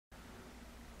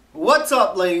What's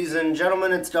up, ladies and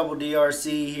gentlemen? It's Double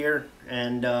DRC here,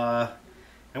 and I'm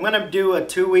going to do a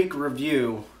 2-week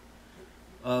review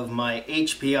of my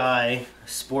HPI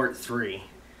Sport 3.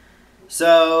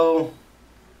 So,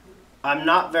 I'm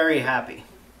not very happy.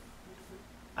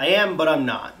 I am, but I'm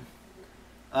not.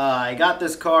 I got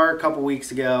this car a couple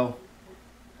weeks ago.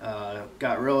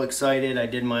 Got real excited. I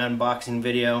did my unboxing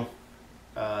video.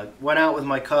 Went out with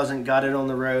my cousin, got it on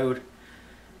the road,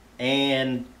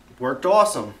 and worked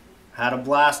awesome. Had a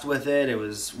blast with it. It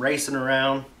was racing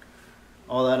around,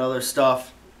 all that other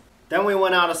stuff. Then we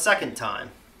went out a second time.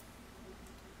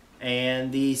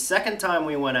 And the second time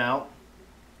we went out,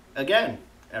 again,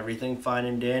 everything fine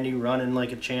and dandy, running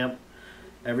like a champ.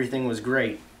 Everything was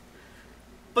great.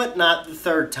 But not the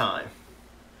third time.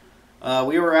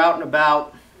 We were out and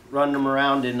about, running them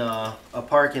around in a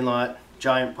parking lot,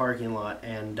 giant parking lot,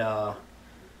 and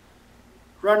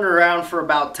running around for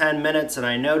about 10 minutes, and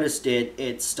I noticed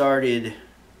it started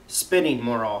spinning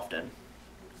more often.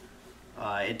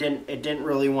 It didn't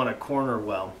really want to corner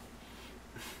well.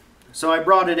 So I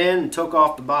brought it in and took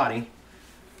off the body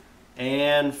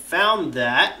and found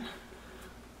that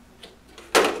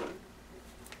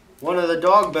one of the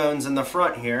dog bones in the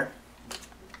front here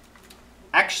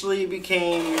actually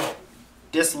became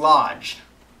dislodged.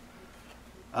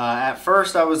 At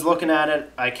first I was looking at it,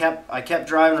 I kept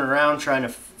driving around trying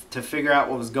to figure out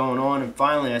what was going on, and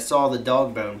finally I saw the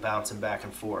dog bone bouncing back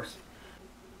and forth.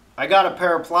 I got a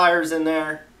pair of pliers in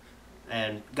there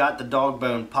and got the dog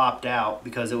bone popped out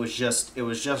because it was just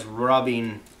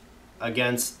rubbing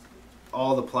against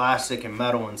all the plastic and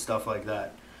metal and stuff like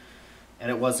that,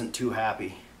 and it wasn't too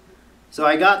happy. So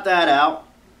I got that out,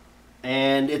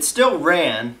 and it still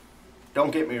ran.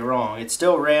 Don't get me wrong, it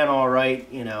still ran all right.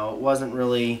 You know, it wasn't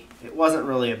really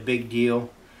a big deal.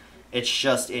 It's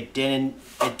just it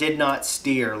did not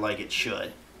steer like it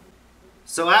should.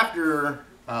 So after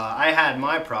I had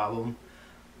my problem,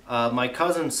 my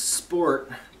cousin's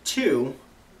Sport 2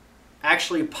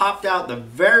 actually popped out the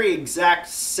very exact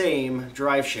same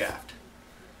drive shaft.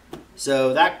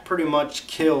 So that pretty much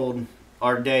killed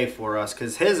our day for us,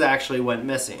 because his actually went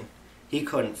missing. He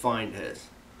couldn't find his.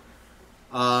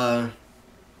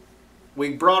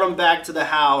 We brought him back to the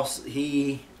house.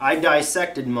 I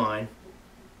dissected mine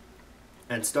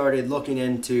and started looking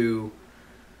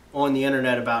on the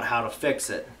internet about how to fix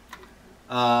it.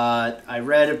 I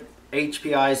read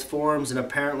HPI's forums, and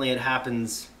apparently it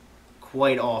happens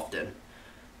quite often.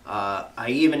 I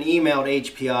even emailed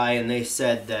HPI, and they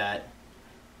said that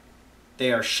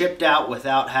they are shipped out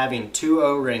without having 2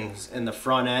 O-rings in the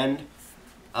front end,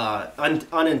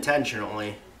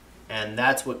 unintentionally. And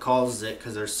that's what causes it,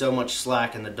 because there's so much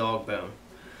slack in the dog bone.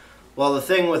 Well, the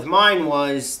thing with mine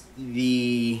was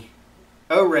the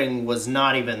O-ring was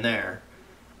not even there.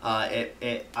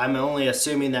 I'm only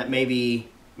assuming that maybe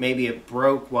it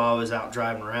broke while I was out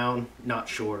driving around. Not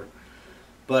sure.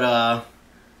 But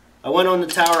I went on the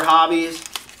Tower Hobbies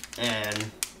and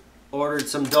ordered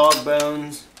some dog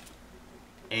bones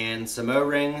and some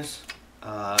O-rings.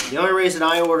 The only reason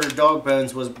I ordered dog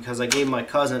bones was because I gave my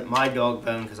cousin my dog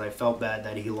bone because I felt bad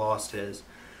that he lost his.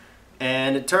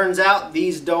 And it turns out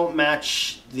these don't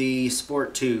match the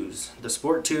Sport 2s. The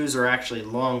Sport 2s are actually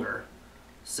longer.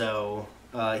 So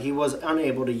he was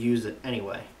unable to use it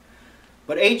anyway.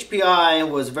 But HPI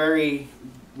was very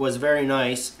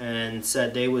nice and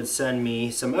said they would send me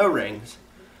some O-rings.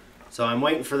 So I'm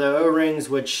waiting for the O-rings,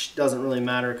 which doesn't really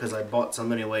matter because I bought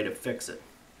some anyway to fix it.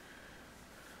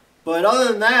 But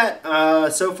other than that,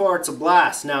 so far it's a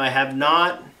blast. Now I have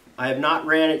not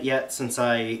ran it yet since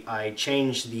I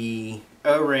changed the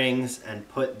O-rings and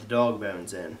put the dog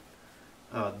bones in.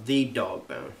 The dog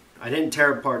bone. I didn't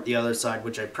tear apart the other side,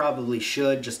 which I probably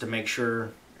should, just to make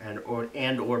sure and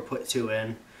or put 2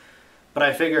 in. But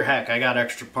I figure, heck, I got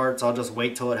extra parts. I'll just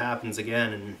wait till it happens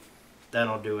again, and then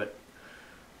I'll do it.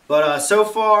 But so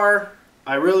far,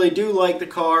 I really do like the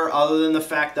car, other than the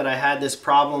fact that I had this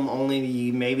problem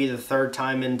only maybe the 3rd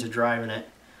time into driving it.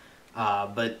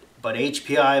 But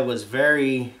HPI was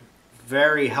very,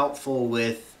 very helpful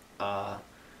with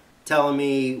telling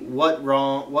me what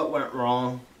went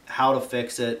wrong, how to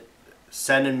fix it,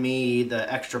 sending me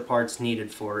the extra parts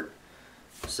needed for it.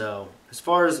 So as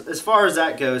far as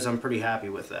that goes, I'm pretty happy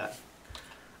with that.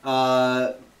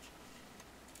 The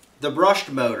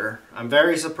brushed motor, I'm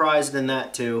very surprised in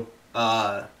that too.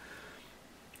 I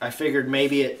figured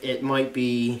maybe it might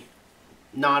be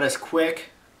not as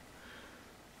quick,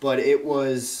 but it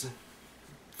was,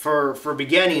 for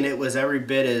beginning, it was every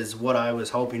bit as what I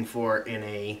was hoping for in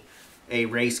a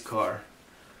race car.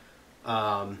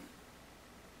 I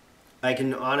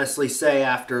can honestly say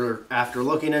after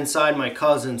looking inside my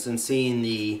cousin's and seeing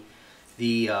the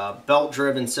the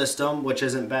belt-driven system, which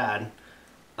isn't bad.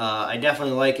 I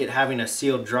definitely like it having a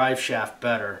sealed drive shaft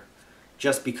better,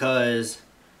 just because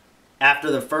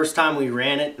after the first time we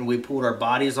ran it and we pulled our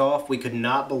bodies off, we could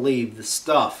not believe the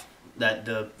stuff that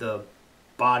the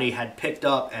body had picked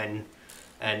up and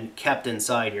kept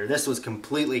inside here. This was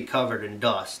completely covered in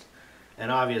dust,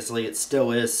 and obviously it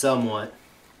still is somewhat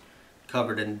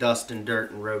covered in dust and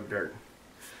dirt and road dirt.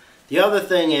 The other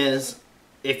thing is,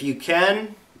 if you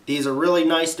can, these are really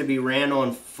nice to be ran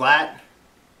on flat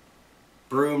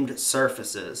broomed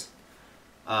surfaces.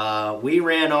 We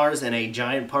ran ours in a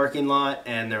giant parking lot,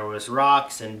 and there was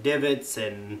rocks and divots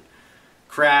and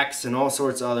cracks and all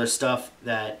sorts of other stuff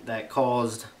that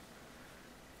caused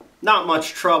not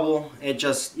much trouble. It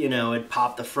just, you know, it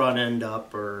popped the front end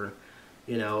up, or,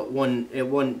 you know, it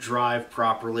wouldn't drive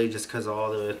properly just because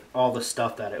of all the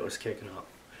stuff that it was kicking up.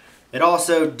 It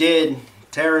also did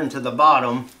tear into the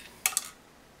bottom,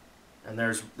 and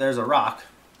there's a rock.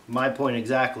 My point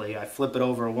exactly. I flip it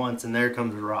over once and there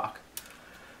comes a rock.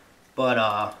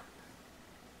 But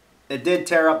it did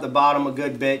tear up the bottom a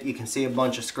good bit. You can see a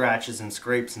bunch of scratches and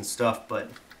scrapes and stuff, but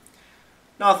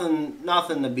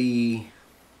nothing to be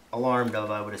alarmed of,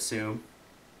 I would assume.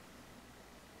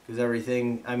 Because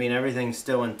everything's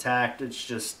still intact. It's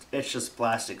just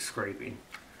plastic scraping.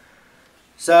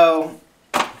 So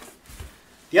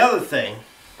the other thing,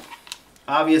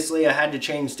 obviously I had to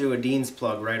change to a Dean's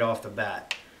plug right off the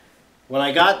bat. When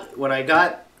I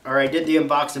did the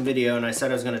unboxing video and I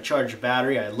said I was going to charge the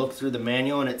battery, I looked through the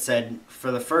manual and it said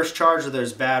for the first charge of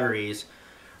those batteries,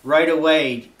 right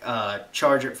away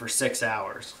charge it for 6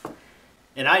 hours.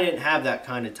 And I didn't have that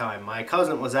kind of time. My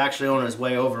cousin was actually on his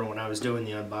way over when I was doing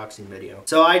the unboxing video.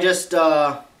 So I just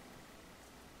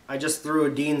threw a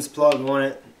Dean's plug on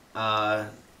it,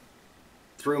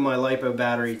 threw my LiPo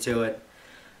battery to it.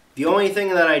 The only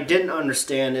thing that I didn't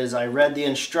understand is I read the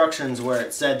instructions where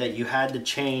it said that you had to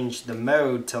change the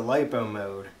mode to LiPo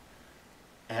mode.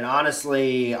 And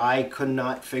honestly, I could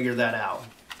not figure that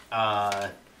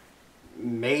out.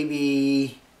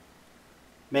 Maybe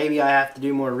I have to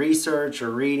do more research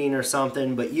or reading or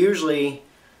something, but usually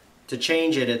to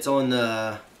change it, it's on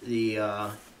the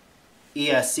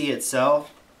ESC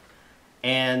itself,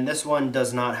 and this one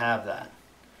does not have that.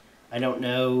 I don't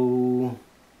know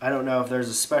if there's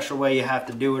a special way you have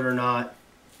to do it or not.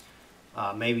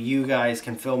 Maybe you guys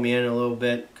can fill me in a little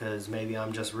bit, because maybe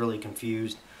I'm just really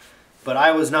confused. But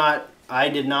I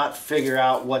did not figure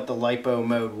out what the LiPo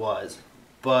mode was.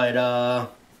 But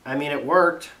I mean, it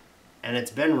worked, and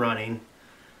it's been running.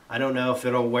 I don't know if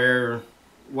it'll wear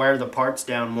the parts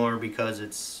down more because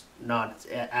it's not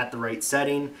at the right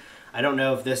setting. I don't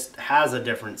know if this has a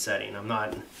different setting.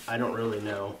 I don't really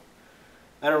know.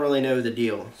 I don't really know the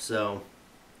deal. So,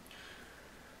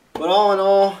 but all in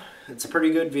all, it's a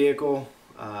pretty good vehicle.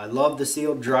 I love the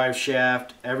sealed drive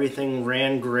shaft. Everything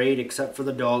ran great except for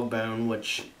the Dogbone,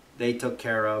 which they took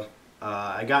care of.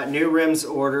 I got new rims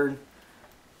ordered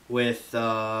with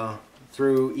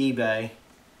through eBay,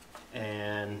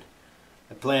 and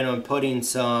I plan on putting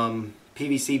some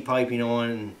PVC piping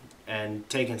on and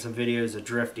taking some videos of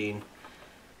drifting,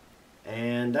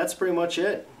 and that's pretty much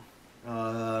it.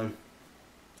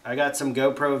 I got some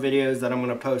GoPro videos that I'm going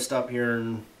to post up here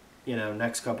in,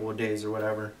 next couple of days or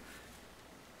whatever,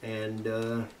 and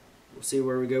we'll see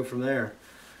where we go from there.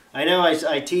 I know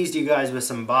I teased you guys with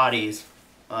some bodies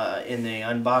in the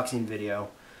unboxing video.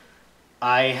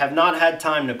 I have not had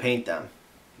time to paint them.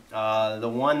 The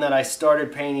one that I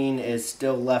started painting is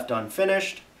still left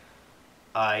unfinished.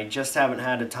 I just haven't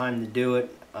had the time to do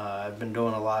it. I've been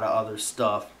doing a lot of other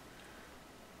stuff.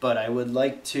 But I'd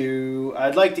like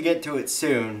to get to it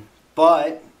soon.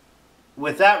 But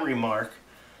with that remark,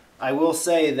 I will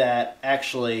say that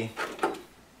actually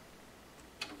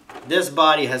this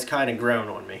body has kind of grown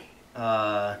on me.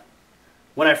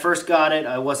 When I first got it,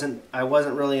 I wasn't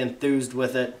really enthused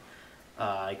with it.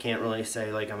 I can't really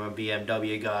say like I'm a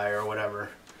BMW guy or whatever,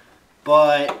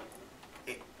 but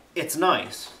it's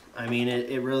nice. I mean,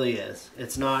 it really is.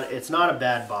 It's not a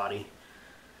bad body,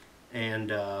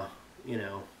 and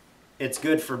it's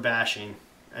good for bashing.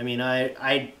 I mean,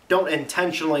 I don't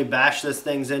intentionally bash this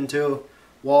things into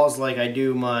walls like I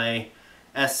do my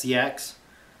SCX,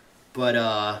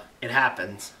 but it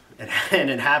happens, and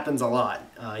it happens a lot.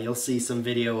 You'll see some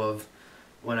video of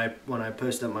when I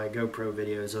post up my GoPro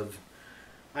videos of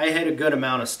I hit a good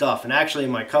amount of stuff, and actually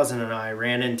my cousin and I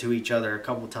ran into each other a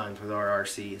couple times with our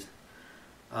RCs.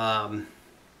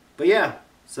 But yeah,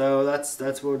 so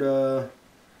that's what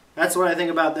I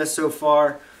think about this so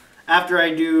far. After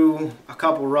I do a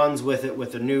couple runs with it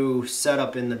with a new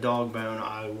setup in the Dogbone,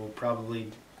 I will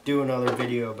probably do another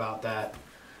video about that.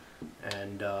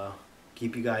 and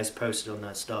keep you guys posted on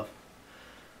that stuff.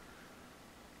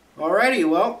 Alrighty,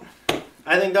 well,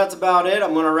 I think that's about it.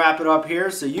 I'm going to wrap it up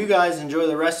here, so you guys enjoy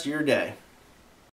the rest of your day.